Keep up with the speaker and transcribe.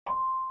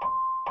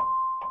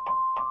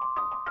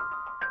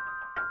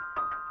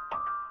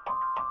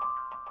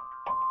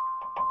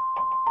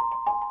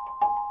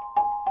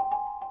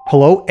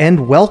Hello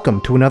and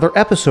welcome to another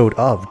episode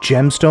of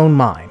Gemstone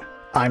Mine.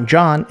 I'm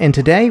John, and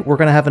today we're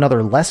going to have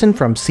another lesson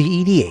from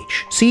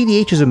cEDH.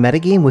 cEDH is a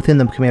metagame within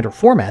the Commander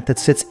format that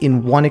sits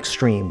in one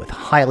extreme with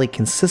highly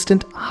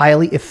consistent,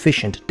 highly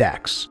efficient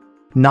decks.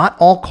 Not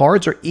all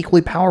cards are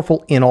equally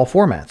powerful in all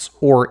formats,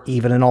 or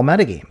even in all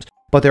metagames,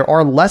 but there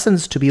are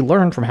lessons to be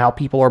learned from how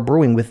people are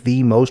brewing with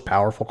the most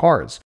powerful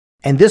cards.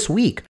 And this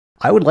week,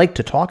 I would like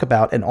to talk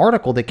about an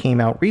article that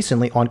came out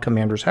recently on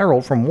Commander's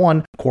Herald from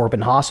one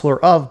Corbin Hostler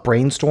of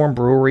Brainstorm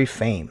Brewery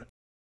fame.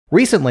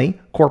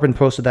 Recently, Corbin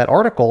posted that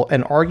article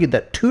and argued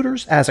that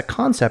tutors as a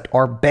concept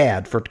are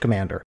bad for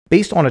Commander,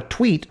 based on a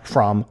tweet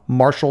from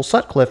Marshall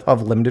Sutcliffe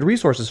of Limited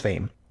Resources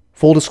fame.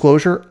 Full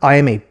disclosure, I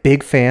am a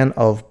big fan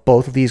of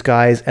both of these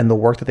guys and the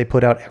work that they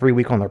put out every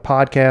week on their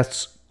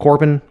podcasts.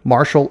 Corbin,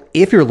 Marshall,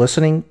 if you're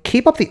listening,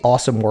 keep up the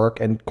awesome work,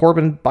 and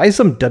Corbin, buy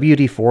some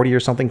WD-40 or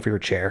something for your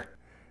chair.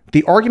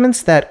 The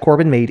arguments that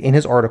Corbin made in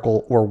his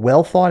article were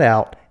well thought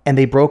out, and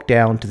they broke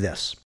down to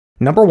this.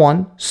 Number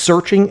one,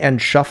 searching and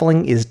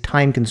shuffling is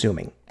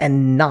time-consuming,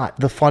 and not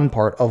the fun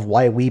part of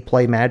why we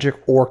play Magic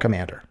or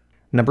Commander.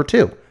 Number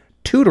two,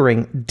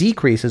 tutoring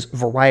decreases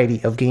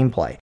variety of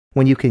gameplay.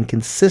 When you can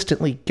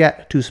consistently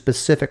get to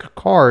specific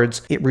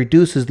cards, it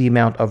reduces the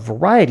amount of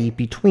variety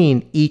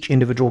between each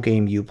individual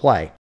game you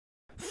play.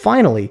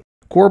 Finally,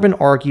 Corbin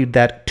argued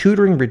that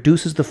tutoring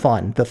reduces the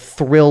fun, the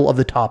thrill of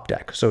the top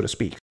deck, so to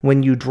speak,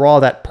 when you draw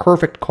that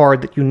perfect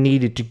card that you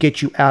needed to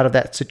get you out of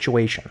that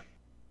situation.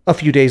 A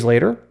few days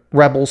later,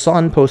 Rebel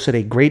Sun posted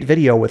a great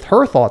video with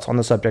her thoughts on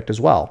the subject as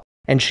well,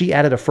 and she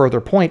added a further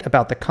point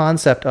about the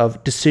concept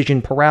of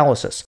decision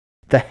paralysis,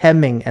 the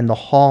hemming and the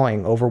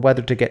hawing over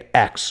whether to get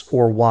X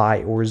or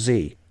Y or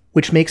Z,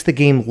 which makes the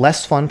game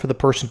less fun for the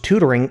person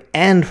tutoring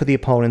and for the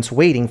opponents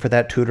waiting for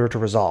that tutor to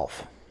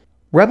resolve.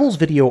 Rebel's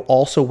video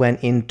also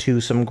went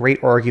into some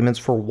great arguments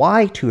for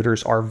why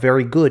tutors are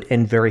very good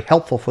and very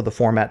helpful for the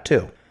format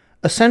too.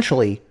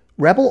 Essentially,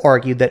 Rebel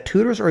argued that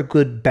tutors are a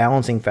good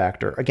balancing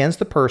factor against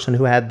the person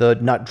who had the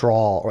nut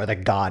draw or the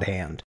god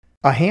hand.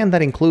 A hand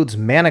that includes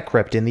Mana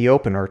Crypt in the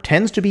opener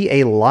tends to be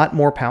a lot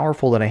more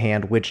powerful than a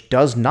hand which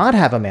does not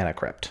have a Mana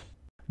Crypt.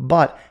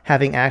 But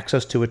having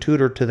access to a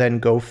tutor to then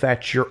go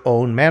fetch your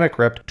own Mana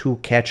Crypt to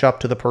catch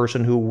up to the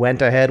person who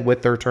went ahead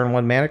with their turn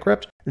 1 Mana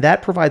Crypt,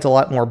 that provides a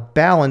lot more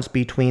balance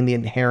between the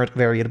inherent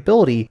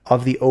variability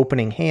of the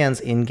opening hands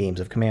in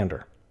games of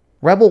Commander.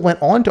 Rebel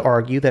went on to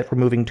argue that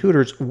removing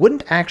tutors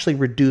wouldn't actually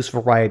reduce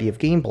variety of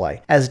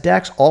gameplay, as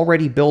decks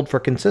already build for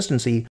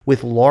consistency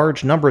with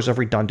large numbers of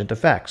redundant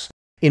effects,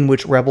 in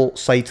which Rebel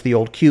cites the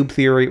old cube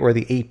theory or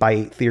the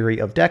 8x8 theory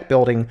of deck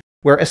building,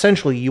 where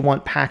essentially you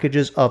want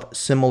packages of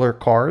similar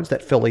cards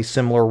that fill a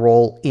similar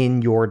role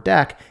in your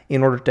deck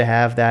in order to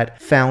have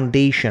that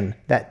foundation,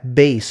 that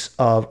base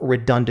of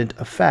redundant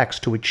effects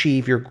to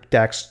achieve your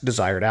deck's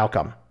desired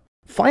outcome.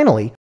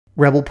 Finally,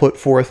 Rebel put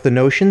forth the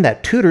notion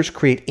that tutors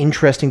create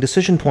interesting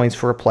decision points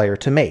for a player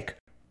to make.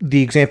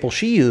 The example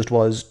she used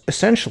was,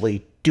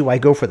 essentially, do I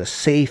go for the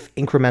safe,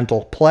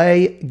 incremental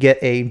play, get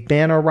a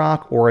mana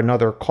rock or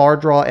another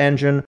card draw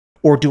engine,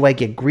 or do I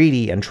get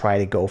greedy and try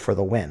to go for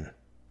the win?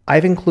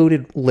 I've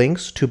included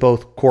links to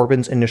both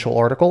Corbin's initial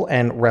article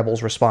and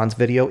Rebel's response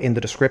video in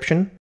the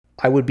description.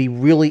 I would be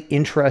really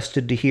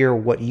interested to hear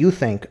what you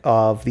think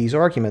of these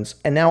arguments,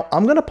 and now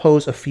I'm going to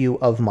pose a few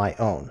of my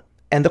own.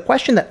 And the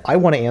question that I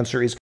want to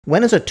answer is,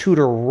 when is a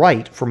tutor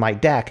right for my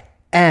deck,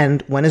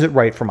 and when is it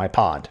right for my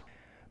pod?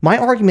 My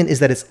argument is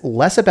that it's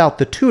less about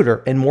the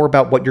tutor and more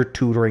about what you're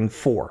tutoring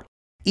for.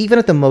 Even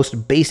at the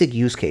most basic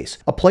use case,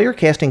 a player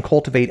casting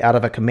Cultivate out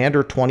of a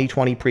Commander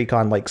 2020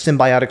 precon like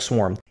Symbiotic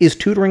Swarm is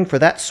tutoring for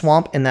that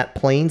swamp and that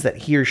plains that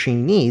he or she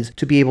needs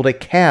to be able to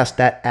cast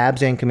that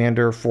Abzan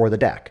commander for the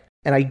deck.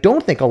 And I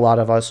don't think a lot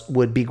of us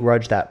would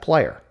begrudge that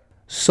player.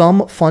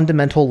 Some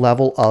fundamental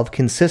level of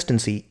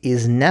consistency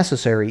is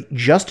necessary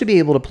just to be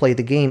able to play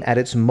the game at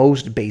its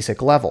most basic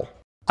level.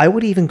 I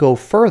would even go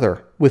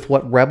further with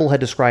what Rebel had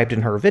described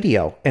in her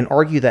video and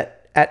argue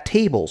that at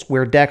tables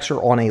where decks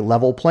are on a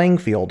level playing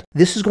field,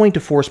 this is going to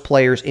force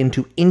players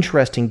into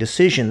interesting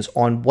decisions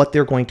on what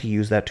they're going to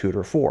use that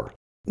tutor for.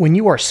 When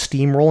you are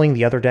steamrolling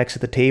the other decks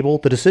at the table,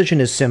 the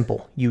decision is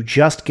simple. You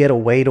just get a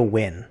way to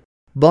win.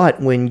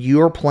 But when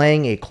you're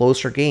playing a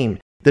closer game,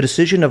 the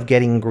decision of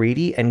getting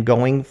greedy and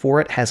going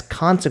for it has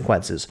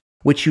consequences,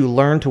 which you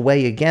learn to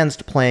weigh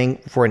against playing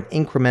for an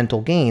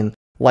incremental gain,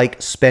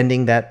 like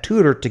spending that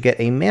tutor to get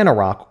a mana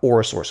rock or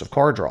a source of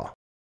card draw.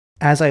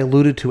 As I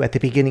alluded to at the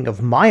beginning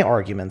of my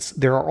arguments,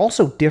 there are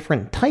also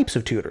different types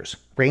of tutors,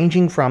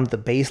 ranging from the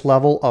base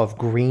level of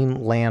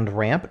green land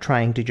ramp,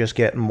 trying to just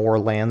get more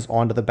lands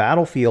onto the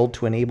battlefield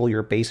to enable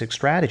your basic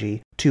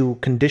strategy, to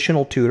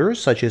conditional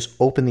tutors such as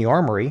Open the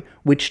Armory,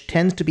 which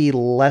tends to be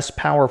less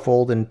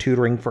powerful than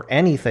tutoring for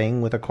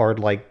anything with a card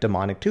like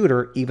Demonic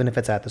Tutor, even if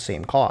it's at the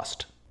same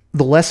cost.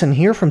 The lesson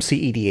here from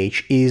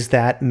cEDH is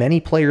that many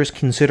players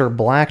consider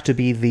black to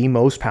be the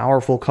most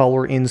powerful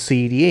color in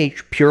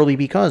cEDH purely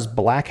because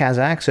black has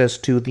access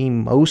to the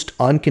most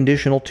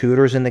unconditional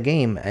tutors in the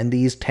game, and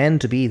these tend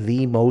to be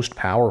the most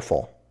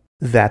powerful.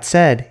 That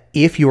said,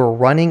 if you're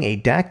running a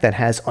deck that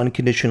has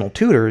unconditional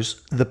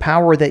tutors, the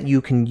power that you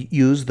can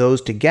use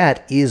those to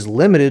get is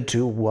limited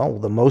to, well,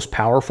 the most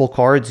powerful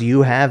cards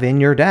you have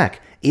in your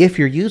deck. If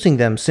you're using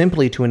them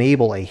simply to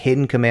enable a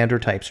hidden commander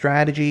type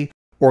strategy,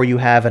 or you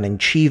have an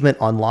achievement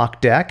unlock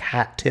deck,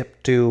 hat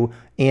tip to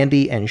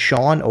Andy and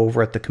Sean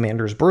over at the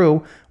Commander's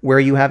Brew, where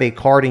you have a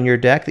card in your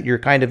deck that you're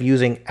kind of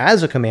using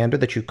as a commander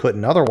that you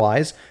couldn't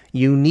otherwise,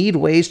 you need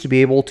ways to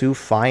be able to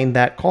find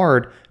that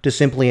card to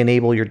simply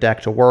enable your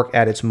deck to work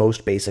at its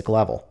most basic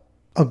level.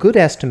 A good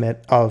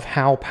estimate of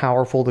how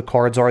powerful the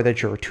cards are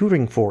that you're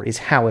tutoring for is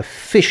how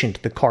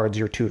efficient the cards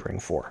you're tutoring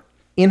for.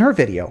 In her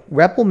video,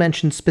 Rebel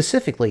mentioned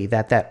specifically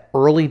that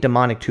early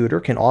demonic tutor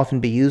can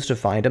often be used to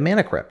find a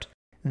mana crypt.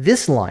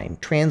 This line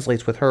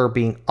translates with her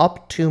being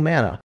up 2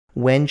 mana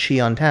when she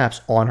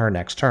untaps on her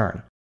next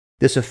turn.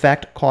 This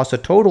effect costs a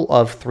total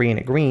of 3 and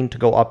a green to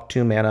go up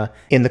 2 mana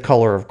in the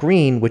color of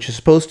green, which is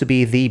supposed to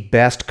be the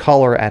best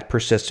color at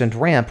persistent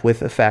ramp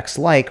with effects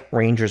like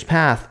Ranger's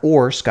Path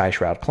or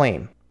Skyshroud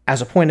Claim.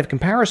 As a point of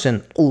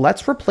comparison,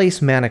 let's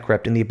replace Mana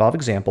Crypt in the above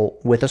example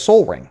with a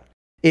Soul Ring.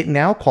 It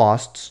now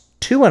costs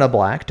 2 and a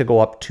black to go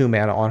up 2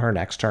 mana on her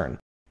next turn.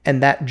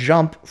 And that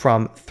jump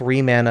from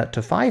 3 mana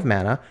to 5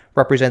 mana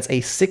represents a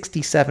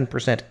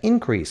 67%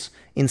 increase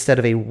instead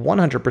of a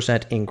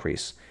 100%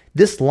 increase.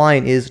 This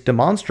line is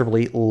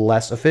demonstrably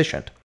less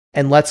efficient.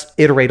 And let's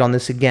iterate on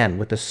this again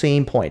with the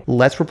same point.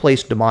 Let's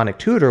replace Demonic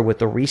Tutor with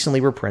the recently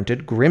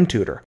reprinted Grim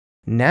Tutor.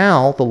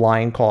 Now the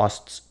line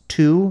costs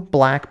 2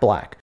 black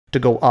to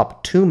go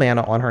up 2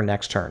 mana on her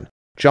next turn,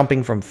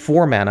 jumping from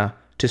 4 mana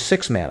to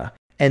 6 mana.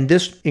 And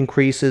this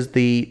increases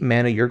the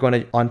mana you're going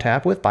to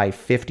untap with by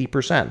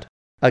 50%.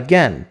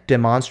 Again,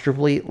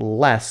 demonstrably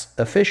less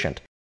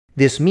efficient.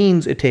 This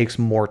means it takes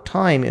more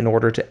time in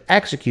order to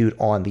execute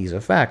on these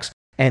effects,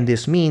 and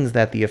this means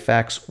that the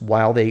effects,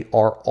 while they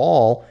are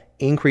all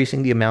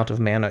increasing the amount of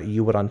mana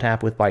you would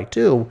untap with by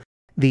 2,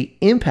 the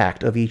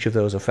impact of each of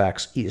those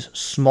effects is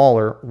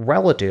smaller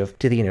relative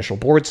to the initial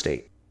board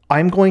state.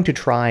 I'm going to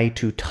try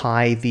to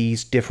tie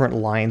these different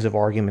lines of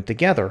argument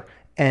together,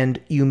 and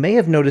you may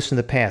have noticed in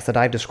the past that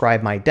I've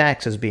described my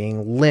decks as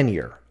being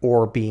linear,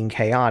 or being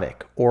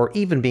chaotic, or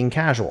even being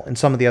casual in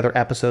some of the other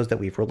episodes that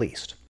we've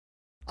released.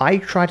 I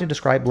try to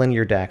describe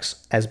linear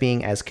decks as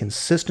being as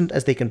consistent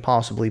as they can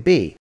possibly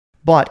be,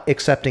 but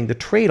accepting the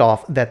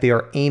trade-off that they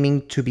are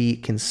aiming to be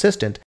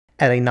consistent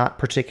at a not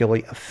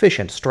particularly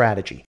efficient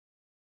strategy.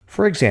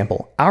 For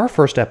example, our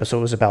first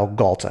episode was about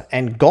Galta,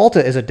 and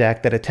Galta is a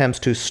deck that attempts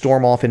to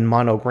storm off in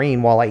mono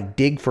green while I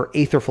dig for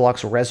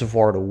Aetherflux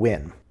Reservoir to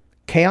win.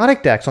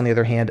 Chaotic decks, on the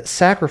other hand,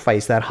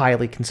 sacrifice that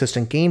highly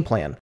consistent game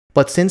plan,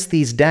 but since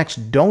these decks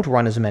don't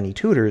run as many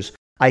tutors,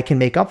 I can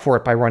make up for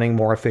it by running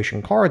more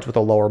efficient cards with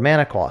a lower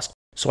mana cost,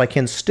 so I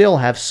can still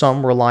have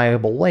some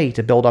reliable way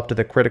to build up to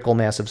the critical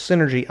mass of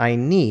synergy I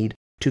need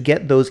to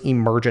get those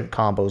emergent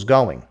combos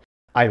going.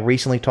 I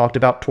recently talked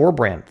about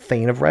Torbrand,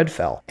 Thane of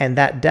Redfell, and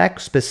that deck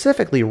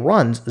specifically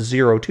runs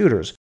 0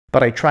 tutors,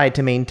 but I tried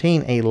to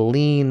maintain a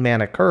lean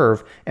mana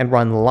curve and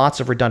run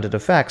lots of redundant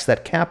effects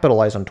that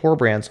capitalize on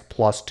Torbrand's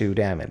 +2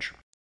 damage.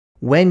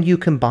 When you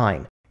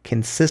combine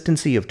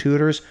consistency of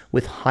tutors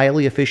with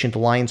highly efficient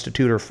lines to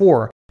tutor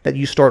for, that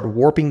you start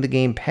warping the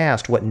game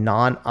past what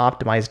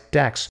non-optimized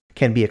decks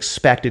can be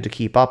expected to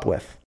keep up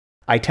with.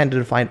 I tend to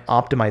define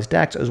optimized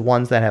decks as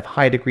ones that have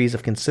high degrees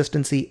of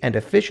consistency and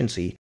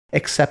efficiency,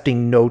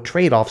 accepting no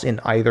trade-offs in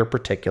either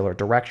particular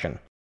direction.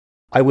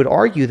 I would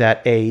argue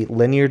that a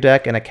linear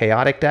deck and a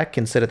chaotic deck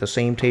can sit at the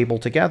same table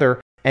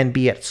together and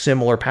be at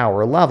similar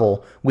power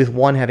level, with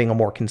one having a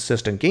more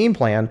consistent game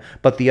plan,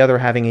 but the other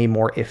having a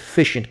more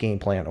efficient game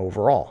plan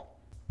overall.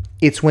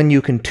 It's when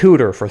you can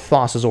tutor for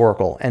Thassa's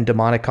Oracle and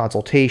Demonic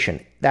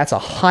Consultation. That's a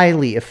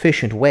highly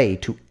efficient way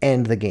to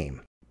end the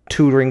game.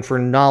 Tutoring for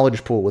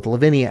Knowledge Pool with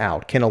Lavinia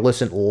out can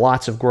elicit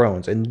lots of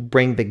groans and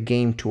bring the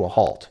game to a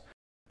halt.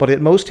 But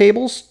at most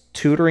tables,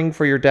 tutoring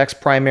for your deck's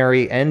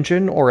primary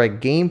engine or a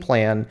game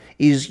plan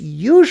is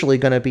usually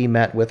going to be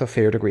met with a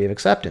fair degree of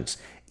acceptance,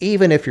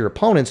 even if your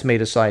opponents may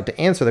decide to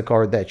answer the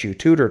card that you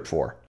tutored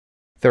for.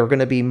 They're going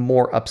to be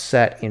more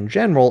upset in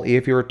general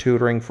if you're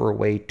tutoring for a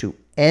way to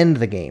end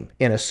the game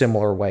in a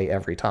similar way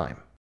every time.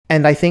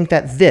 And I think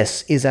that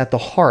this is at the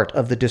heart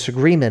of the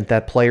disagreement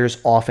that players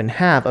often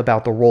have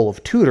about the role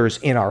of tutors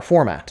in our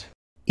format.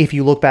 If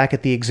you look back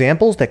at the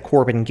examples that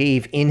Corbin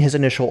gave in his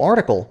initial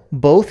article,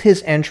 both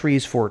his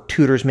entries for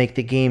tutors make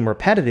the game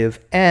repetitive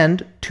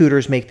and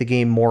tutors make the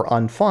game more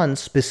unfun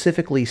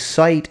specifically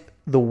cite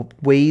the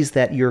ways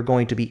that you're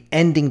going to be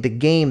ending the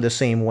game the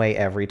same way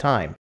every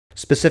time.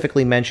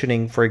 Specifically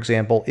mentioning, for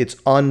example, it's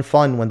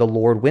unfun when the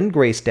Lord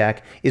Windgrace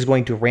deck is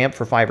going to ramp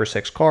for 5 or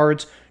 6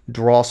 cards,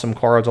 draw some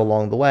cards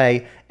along the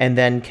way, and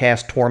then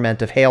cast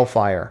Torment of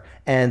Hailfire,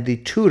 and the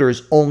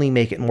tutors only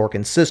make it more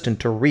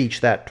consistent to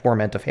reach that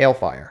Torment of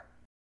Hailfire.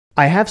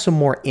 I have some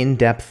more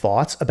in-depth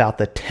thoughts about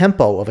the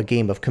tempo of a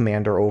game of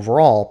Commander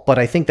overall, but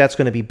I think that's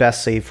going to be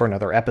best saved for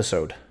another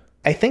episode.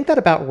 I think that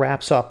about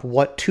wraps up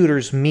what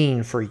tutors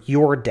mean for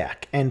your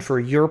deck, and for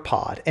your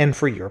pod, and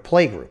for your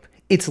playgroup.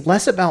 It's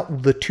less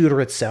about the tutor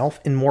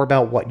itself and more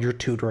about what you're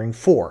tutoring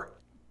for.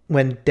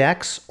 When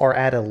decks are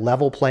at a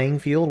level playing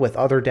field with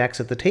other decks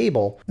at the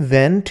table,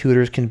 then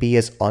tutors can be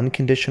as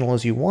unconditional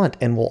as you want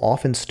and will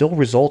often still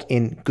result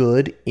in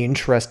good,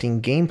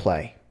 interesting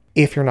gameplay.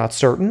 If you're not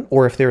certain,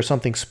 or if there's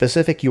something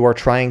specific you are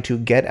trying to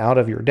get out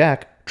of your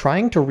deck,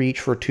 trying to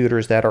reach for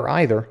tutors that are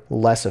either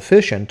less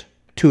efficient,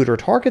 tutor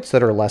targets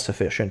that are less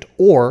efficient,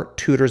 or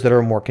tutors that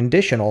are more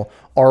conditional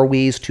are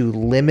ways to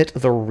limit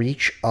the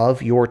reach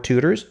of your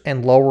tutors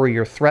and lower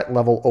your threat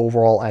level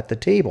overall at the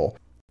table.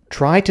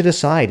 Try to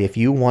decide if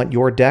you want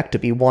your deck to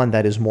be one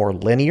that is more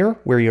linear,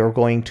 where you're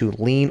going to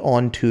lean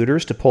on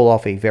tutors to pull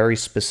off a very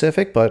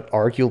specific but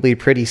arguably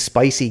pretty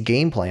spicy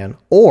game plan,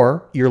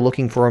 or you're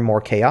looking for a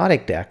more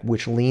chaotic deck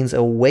which leans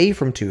away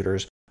from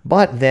tutors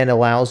but then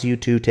allows you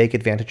to take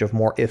advantage of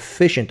more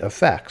efficient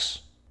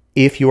effects.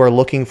 If you are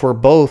looking for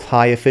both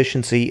high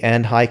efficiency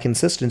and high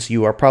consistency,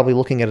 you are probably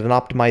looking at an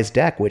optimized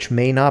deck which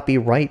may not be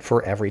right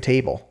for every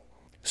table.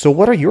 So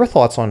what are your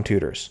thoughts on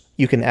tutors?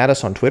 You can add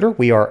us on Twitter.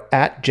 We are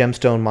at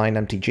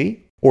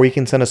GemstoneMineMTG. Or you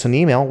can send us an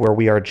email where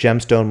we are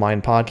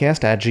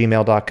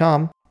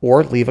gemstoneminepodcast@gmail.com.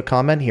 Or leave a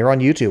comment here on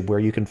YouTube where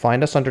you can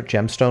find us under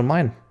Gemstone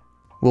Mine.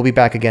 We'll be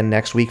back again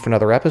next week for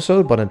another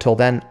episode, but until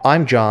then,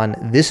 I'm John.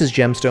 This is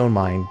Gemstone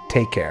Mine.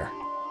 Take care.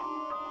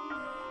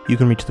 You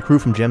can reach the crew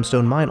from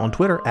Gemstone Mine on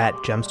Twitter at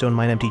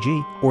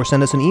GemstoneMineMTG, or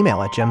send us an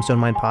email at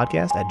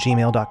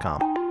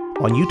gemstoneminepodcast@gmail.com.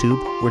 On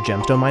YouTube, we're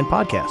Gemstone Mine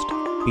Podcast.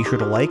 Be sure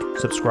to like,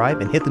 subscribe,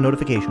 and hit the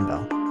notification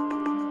bell.